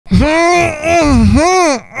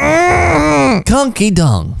Conky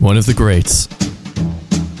Dong, one of the greats.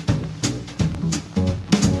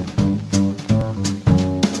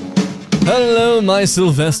 Hello, my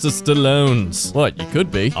Sylvester Stallones. What, you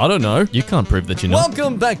could be? I don't know. You can't prove that you know.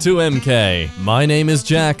 Welcome back to EmKay. My name is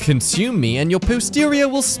Jack. Consume me and your posterior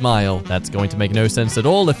will smile. That's going to make no sense at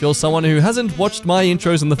all if you're someone who hasn't watched my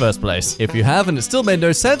intros in the first place. If you have and it still made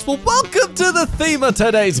no sense, well, welcome to the theme of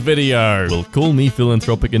today's video. Well, call me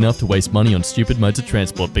philanthropic enough to waste money on stupid modes of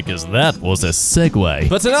transport because that was a segue.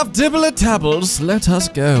 But enough dibble-a-tabbles, let us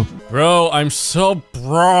go. Bro, I'm so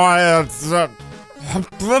bright.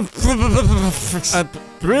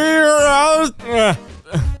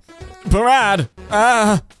 Brad.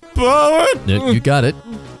 You got it.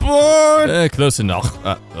 Close enough.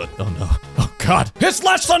 Oh no. Oh God. It's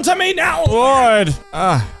latched onto me now. Bored.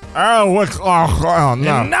 Oh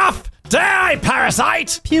no. Enough. Die,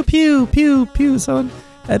 parasite. Pew pew pew pew. Someone.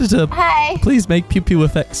 Editor, hi. Please make pew-pew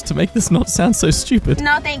effects to make this not sound so stupid.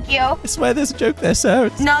 No, thank you. I swear there's a joke there,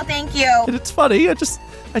 sir. No, thank you. And it's funny, I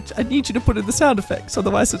need you to put in the sound effects,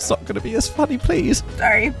 otherwise it's not going to be as funny, please.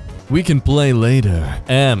 Sorry. We can play later.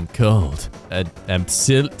 Cold.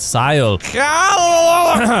 Sile.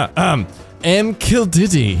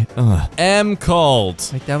 Kildiddy. Cold.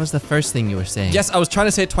 Like that was the first thing you were saying. Yes, I was trying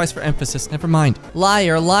to say it twice for emphasis. Never mind.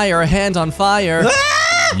 Liar, liar, hand on fire.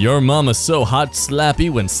 Your mama's so hot, Slappy.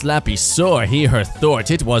 When Slappy saw her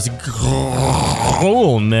thought it was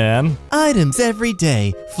cool, man. Items every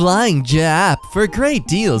day. Flying Jap for great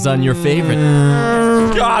deals on your favorite.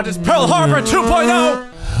 God, it's Pearl Harbor 2.0.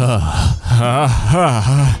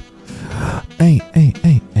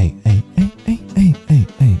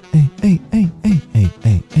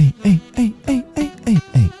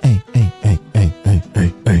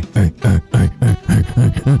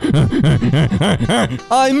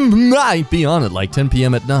 I might be on at like 10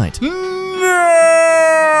 p.m. at night. No!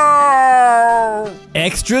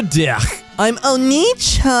 Extra dick. I'm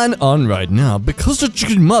Oni-chan on right now because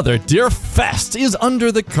the mother, dear fest, is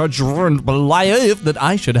under the current belief that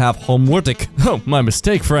I should have homework. Oh, my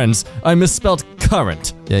mistake, friends. I misspelled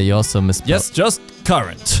current. Yeah, you also misspelled. Yes, just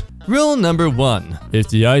current. Rule number 1. If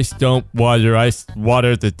the ice don't water, ice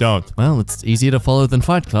water the don't. Well, it's easier to follow than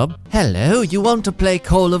Fight Club. Hello, you want to play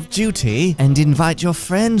Call of Duty? And invite your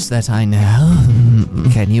friends that I know.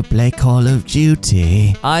 Can you play Call of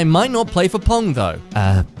Duty? I might not play for Pong, though.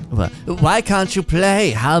 Well, why can't you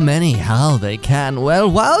play? How many? How they can?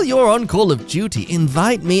 Well, while you're on Call of Duty,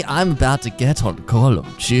 invite me. I'm about to get on Call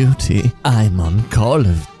of Duty. I'm on Call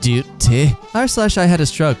of Duty. / I had a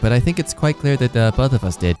stroke, but I think it's quite clear that both of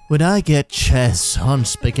us did. When I get chess on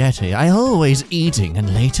spaghetti, I always eating,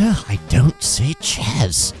 and later I don't see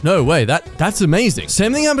chess. No way, that's amazing.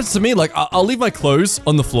 Same thing happens to me. Like I'll leave my clothes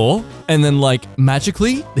on the floor, and then like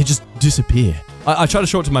magically they just disappear. I try to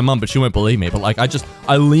show it to my mum, but she won't believe me. But like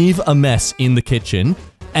I leave a mess in the kitchen,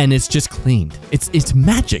 and it's just cleaned. It's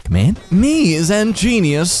magic, man. Me, Zen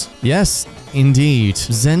genius. Yes, indeed.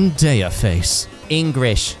 Zendaya face.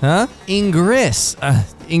 English. Huh? English.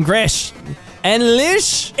 English.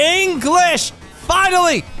 English. English.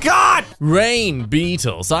 Finally! God! Rain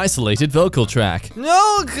Beatles isolated vocal track.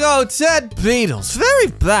 No go Ted Beatles. Very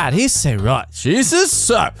bad. He say right. Jesus,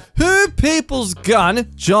 sir. Who people's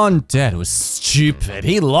gun? John Dead was stupid.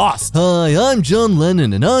 He lost. Hi, I'm John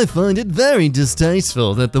Lennon, and I find it very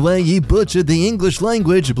distasteful that the way he butchered the English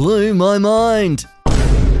language blew my mind.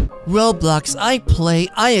 Roblox, I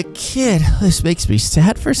a kid. This makes me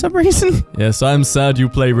sad for some reason. Yes, I'm sad you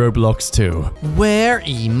play Roblox too. Where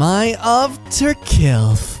am I of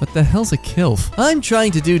Turkilf? What the hell's a kilf? I'm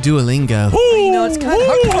trying to do Duolingo. You know, it's kind of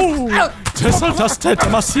hard.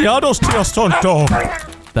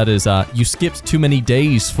 That is, you skipped too many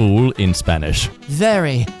days, fool, in Spanish.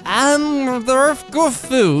 Very.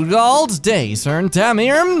 Food all days, worked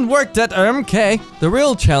at EmKay. The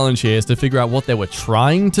real challenge here is to figure out what they were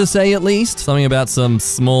trying to say, at least. Something about some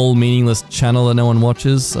small, meaningless channel that no one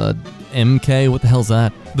watches. EmKay, what the hell's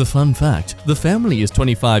that? The fun fact, the family is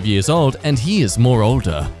 25 years old, and he is more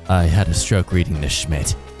older. I had a stroke reading this,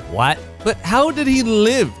 Schmidt. What? But how did he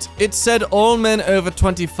live? It said all men over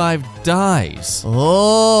 25 dies.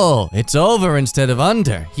 Oh, it's over instead of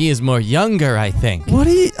under. He is more younger, I think. What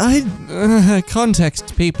do you...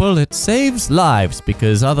 context, people. It saves lives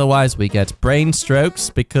because otherwise we get brain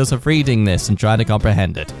strokes because of reading this and trying to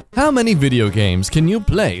comprehend it. How many video games can you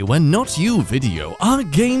play when not you video? Are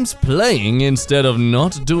games playing instead of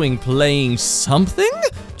not doing playing something?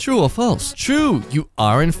 True or false? True, you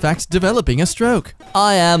are in fact developing a stroke.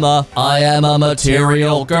 I am a I am a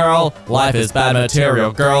material girl. Life is bad,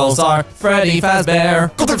 material girls are Freddy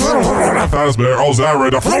Fazbear. Fazbear,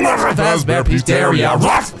 Ozara, Fazbear, Pizzeria.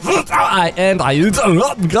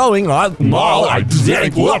 I'm going on mall.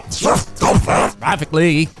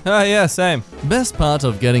 Graphically. Yeah, same. Best part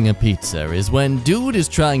of getting a pizza is when dude is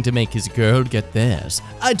trying to make his girl get theirs.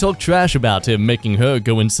 I talk trash about him making her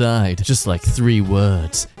go inside. Just like 3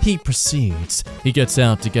 words. He proceeds. He gets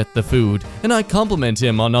out to get the food, and I compliment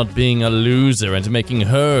him on not being a loser and making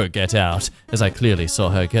her get out, as I clearly saw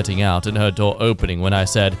her getting out and her door opening when I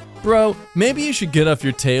said, "Bro, maybe you should get off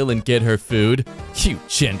your tail and get her food. You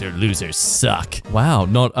gender losers suck." Wow,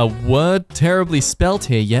 not a word terribly spelt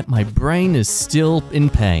here, yet my brain is still in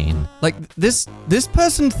pain. Like, this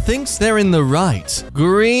person thinks they're in the right.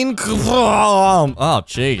 Green oh,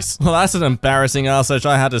 jeez. Well, that's an embarrassing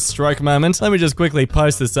Ihadastroke moment. Let me just quickly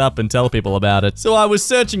post this up and tell people about it. So I was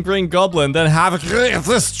searching Green Goblin, then have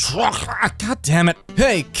this truck. God damn it.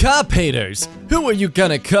 Hey, cop haters. Who are you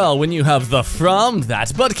gonna call when you have the from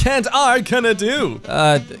that, but can't are gonna do?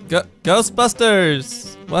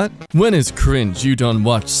 Ghostbusters. What? When is cringe you don't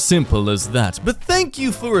watch simple as that? But thank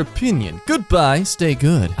you for opinion. Goodbye, stay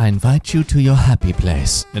good. I invite you to your happy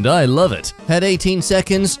place. And I love it. Had 18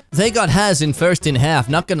 seconds. They got has in first in half,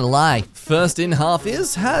 not gonna lie. First in half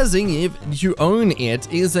is hasing if you own it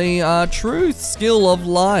is a truth skill of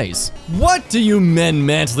lies. What do you men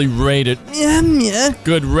mentally rate it?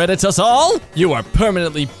 Good Reddit us all? You are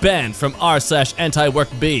permanently banned from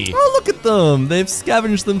r/anti-work-b. Oh, look at them. They've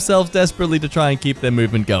scavenged themselves desperately to try and keep their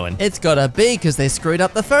movement going. It's gotta be because they screwed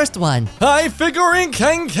up the first one. I figuring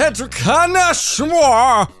can get kana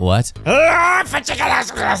shmore. What?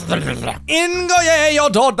 Ingoye yo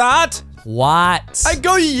do that. What? I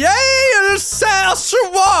go yay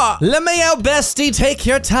Let me out, bestie, take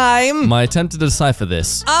your time. My attempt to decipher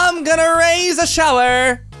this. I'm gonna raise a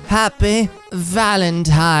shower. Happy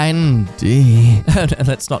Valentine D.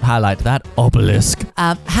 Let's not highlight that obelisk.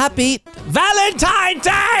 Happy Valentine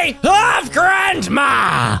Day of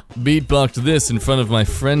Grandma! Beatboxed this in front of my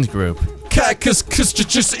friend group. White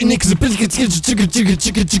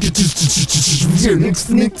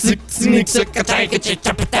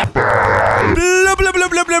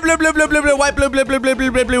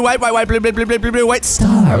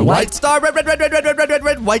star, white star, red, red, red, red, red, red, red, red,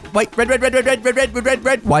 red, white, white, red, red, red, red, red, red, red, red,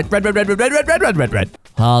 red, white, red, red, red, red, red, red, red, red, red, red.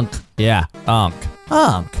 Honk. Yeah, honk.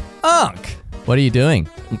 Honk. Honk. What are you doing?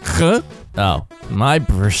 Oh, my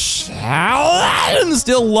brush.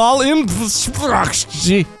 Still lol in.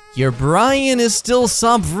 Your Brian is still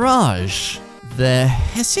Sabraj. The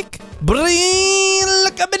Hessic?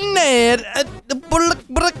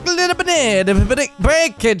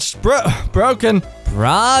 Breakage. Broken.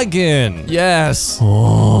 Braggin. Yes.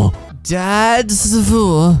 Oh. Dad's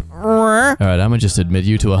Alright, I'ma just admit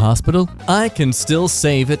you to a hospital. I can still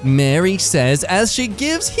save it, Mary says, as she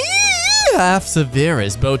gives half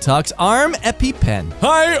Severa's Botox arm EpiPen.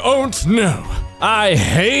 I don't know. I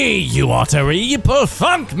hate you, Ottery. You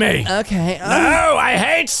funk me. Okay. No, I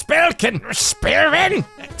hate Spelkin. Spelling.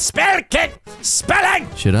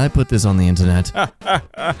 Should I put this on the internet?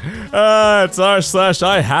 It's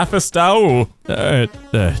r/I/Ihadastroke.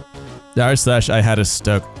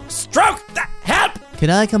 r/Ihadastroke. Stroke! Help! Can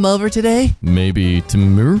I come over today? Maybe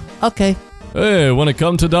tomorrow? Okay. Hey, wanna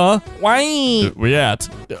come to da? Why? We at?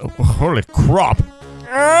 Holy crap.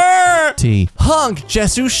 T. Honk,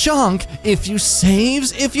 Jesu Shonk. If you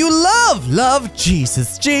saves, if you love. Love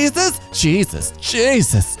Jesus. Jesus. Jesus.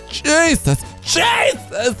 Jesus. Jesus.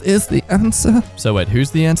 Jesus is the answer. So wait,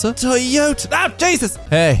 who's the answer? Toyota. Oh, Jesus.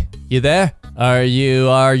 Hey, you there? Are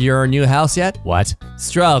your new house yet? What?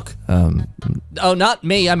 Stroke. Oh, not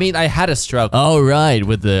me. I mean, I had a stroke. Oh, right.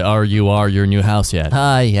 With the are your new house yet?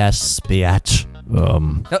 Ah, yes, biatch.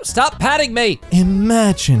 No, stop patting me!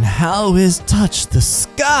 Imagine how his touch the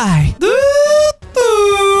sky.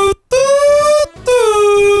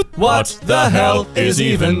 What the hell is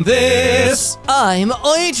even this? I'm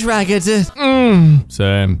ARGHGHH.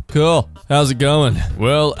 Same. Cool. How's it going?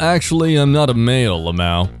 Well, actually, I'm not a male,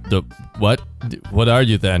 Lamau. What? What are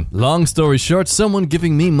you then? Long story short, someone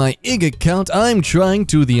giving me my IG account, I'm trying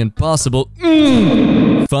to the impossible.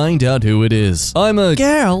 Find out who it is. I'm a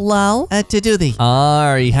girl, lol. To do the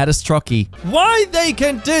Ihadastroke. Why they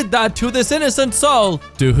can did that to this innocent soul?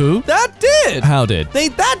 To who? That did. How did?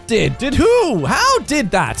 That did. Did who? How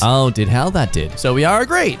did that? Oh, did how that did. So we are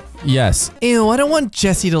agreed. Yes. Ew, I don't want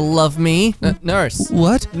Jesse to love me. Nurse.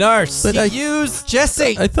 What? Nurse. But use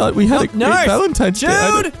Jesse. I thought we had a great Valentine's Day.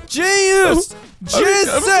 Jude! Jesus!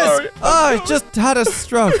 Jesus! I'm sorry. I just had a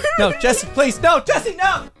stroke. No, Jesse, please. No, Jesse,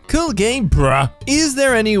 no! Cool game, bruh. Is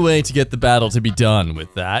there any way to get the battle to be done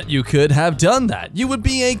with that? You could have done that. You would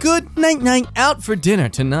be a good night out for dinner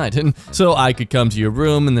tonight. And so I could come to your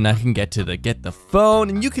room and then I can get the phone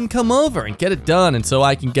and you can come over and get it done and so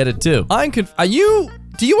I can get it too.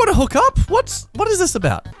 Do you want to hook up? What is this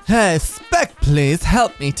about? Hey, Spec, please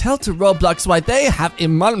help me tell to Roblox why they have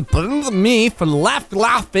immunized me for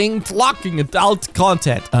laughing, talking adult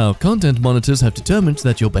content. Our content monitors have determined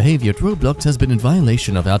that your behavior at Roblox has been in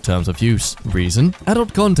violation of our terms of use. Reason: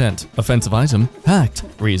 adult content. Offensive item: hacked.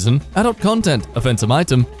 Reason: adult content. Offensive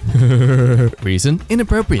item. Reason: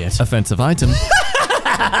 inappropriate. Offensive item.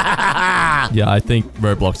 Yeah, I think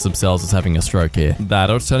Roblox themselves is having a stroke here. That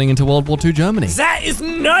or it's turning into World War II Germany. There is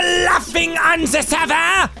no laughing on the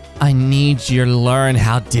server! I need you to learn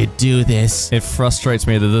how to do this. It frustrates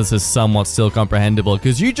me that this is somewhat still comprehensible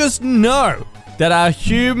because you just know that our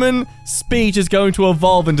human speech is going to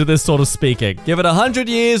evolve into this sort of speaking. Give it 100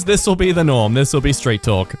 years, this will be the norm. This will be street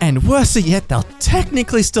talk. And worse yet, they'll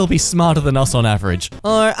technically still be smarter than us on average.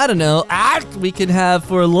 Or, I don't know, we could have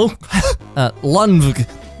for a little...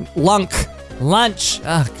 lunch.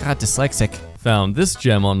 Oh, God, dyslexic. Found this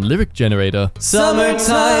gem on Lyric Generator.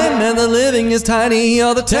 Summertime and the living is tiny.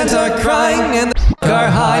 All the tents are crying and the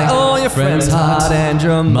are high. All your friends hot and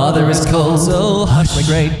your mother is cold. So hush, my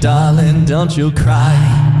great darling, don't you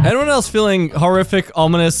cry. Anyone else feeling horrific,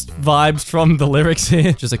 ominous vibes from the lyrics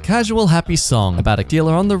here? Just a casual, happy song about a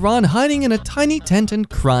dealer on the run, hiding in a tiny tent and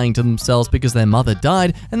crying to themselves because their mother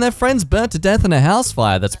died and their friends burnt to death in a house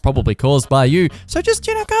fire that's probably caused by you. So just,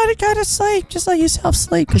 go to sleep. Just let yourself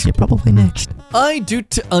sleep because you're probably next. I do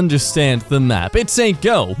understand the map. It's a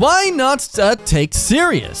go. Why not take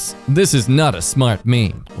serious? This is not a smart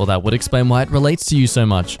meme. Well, that would explain why it relates to you so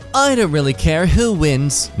much. I don't really care who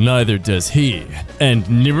wins. Neither does he. And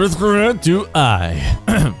neither do I.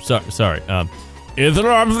 Sorry.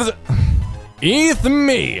 Either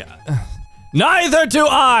me. Neither do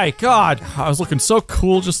I. God, I was looking so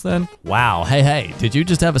cool just then. Wow. Hey, did you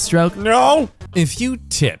just have a stroke? No. If you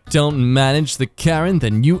tip, don't manage the Karen,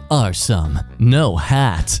 then you are some. No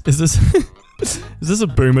hat. Is this a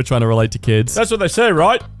boomer trying to relate to kids? That's what they say,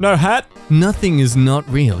 right? No hat? Nothing is not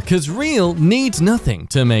real, because real needs nothing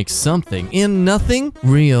to make something in nothing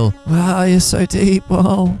real. Wow, you're so deep,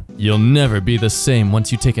 whoa. You'll never be the same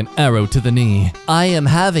once you take an arrow to the knee. I am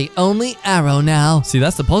having only arrow now. See,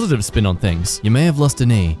 that's the positive spin on things. You may have lost a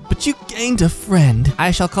knee, but you gained a friend.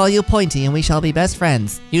 I shall call you Pointy and we shall be best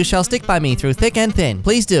friends. You shall stick by me through thick and thin.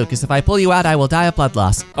 Please do, because if I pull you out, I will die of blood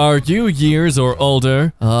loss. Are you years or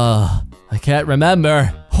older? I can't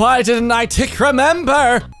remember. Why didn't I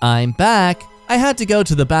remember? I'm back. I had to go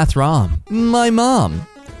to the bathroom. My mom.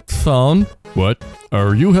 Phone? What?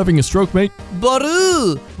 Are you having a stroke, mate?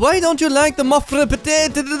 Baru! Why don't you like the muffin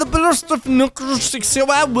potato?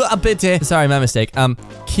 Sorry, my mistake.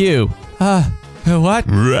 Q. What?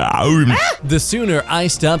 The sooner I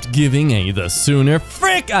stopped giving A, the sooner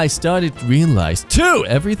frick I started to realize 2,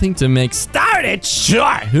 everything to make started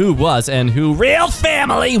sure who was and who real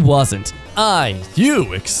family wasn't.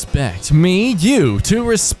 You expect me, you to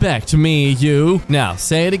respect me, you. Now,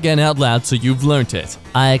 say it again out loud so you've learnt it.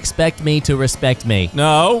 I expect me to respect me.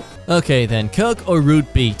 No. Okay then, Coke or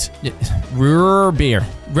root beet? Beer.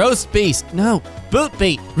 Roast beast. No. Boot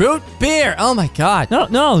beet. Root beer. Oh my God. No,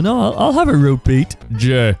 I'll have a root beet.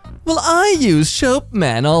 J. Well, I use soap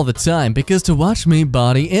man all the time because to wash me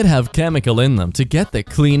body, it have chemical in them to get the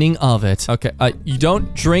cleaning of it. Okay, you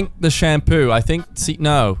don't drink the shampoo. I think,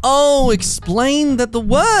 no. Oh, explain that the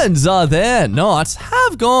words are there, not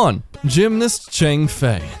have gone. Gymnast Cheng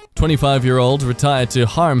Fei. 25-year-old retired to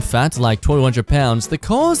harm fat like 200 pounds. The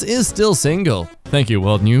cause is still single. Thank you,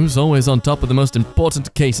 World News. Always on top of the most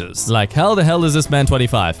important cases. Like, how the hell is this man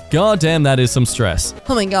 25? God damn, that is some stress.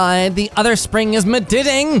 Oh my God, the other spring is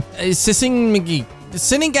meditting. Sissing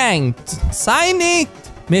Sinning gang. Signy.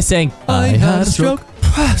 Missing. I had a stroke.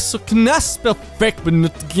 So can I spell frick but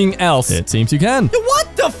nothing else? It seems you can.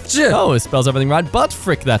 What the f***? Oh, it spells everything right but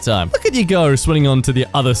frick that time. Look at you go, swinging on to the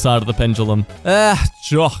other side of the pendulum. Hi,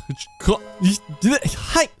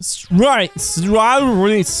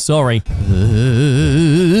 really sorry.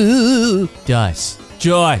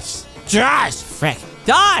 Joyce, frick,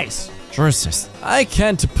 dice. Jesus, I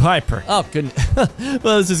can't Piper. Oh, goodness.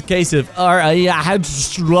 Well, this is a case of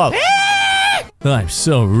ARGHGHH. I'm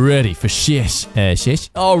so ready for shish. Shish?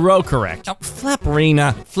 Oh, row correct. Oh,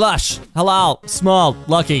 flapperina. Flush. Halal. Small.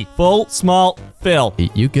 Lucky. Full. Small. Fill.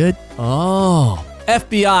 You good? Oh.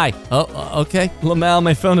 FBI. Oh, okay. Lamal,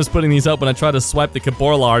 my phone is putting these up when I try to swipe the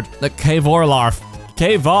Kavorlarf. The Kavorlarf.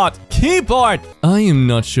 Keyboard. Keyboard! I am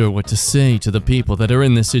not sure what to say to the people that are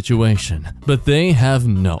in this situation, but they have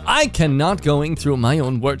I cannot going through my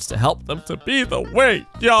own words to help them to be the way,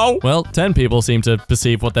 yo. Well, 10 people seem to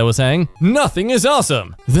perceive what they were saying. Nothing is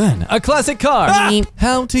awesome. Then, a classic car.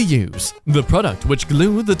 How to use. The product which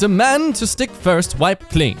glue the demand to stick first, wipe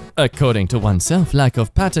clean. According to oneself, lack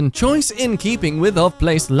of pattern choice in keeping with of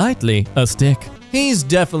placed lightly, a stick. He's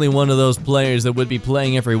definitely one of those players that would be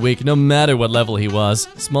playing every week, no matter what level he was.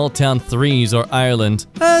 Small Town 3s or Ireland.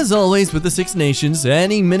 As always with the Six Nations,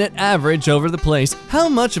 any minute average over the place. How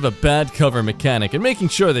much of a bad cover mechanic and making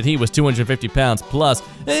sure that he was 250 pounds plus.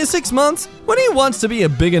 6 months? When he wants to be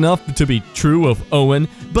big enough to be true of Owen.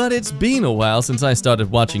 But it's been a while since I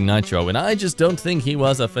started watching Nitro, and I just don't think he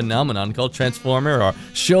was a phenomenon called Transformer or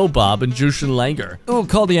Show Bob and Jushin Langer. Oh,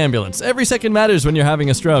 call the ambulance. Every second matters when you're having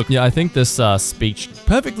a stroke. Yeah, I think this speech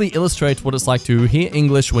perfectly illustrates what it's like to hear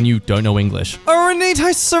English when you don't know English.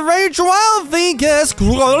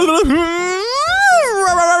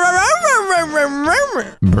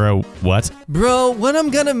 Bro, what? Bro, when I'm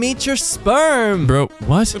gonna meet your sperm? Bro,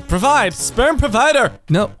 what? Provide, sperm provider.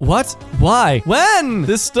 No, what? Why? When?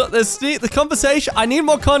 The conversation, I need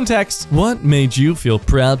more context. What made you feel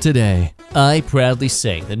proud today? I proudly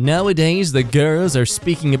say that nowadays the girls are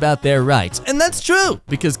speaking about their rights, and that's true,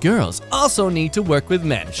 because girls also need to work with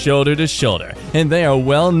men shoulder to shoulder, and they are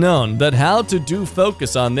well known that how to do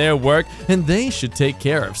focus on their work, and they should take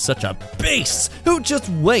care of such a beast who just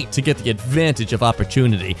wait to get the advantage of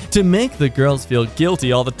opportunity to make the girls feel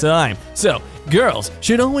guilty all the time. So, girls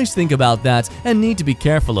should always think about that and need to be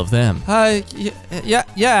careful of them.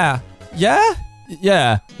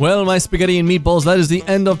 Yeah. Well, my spaghetti and meatballs, that is the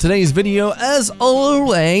end of today's video. As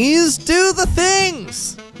always, do the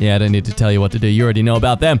things. Yeah, I don't need to tell you what to do. You already know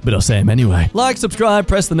about them, but I'll say them anyway. Like, subscribe,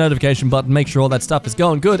 press the notification button, make sure all that stuff is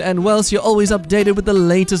going good, and whilst you're always updated with the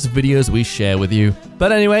latest videos we share with you.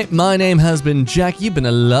 But anyway, my name has been Jack. You've been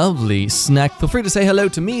a lovely snack. Feel free to say hello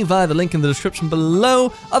to me via the link in the description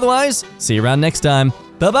below. Otherwise, see you around next time.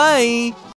 Bye-bye.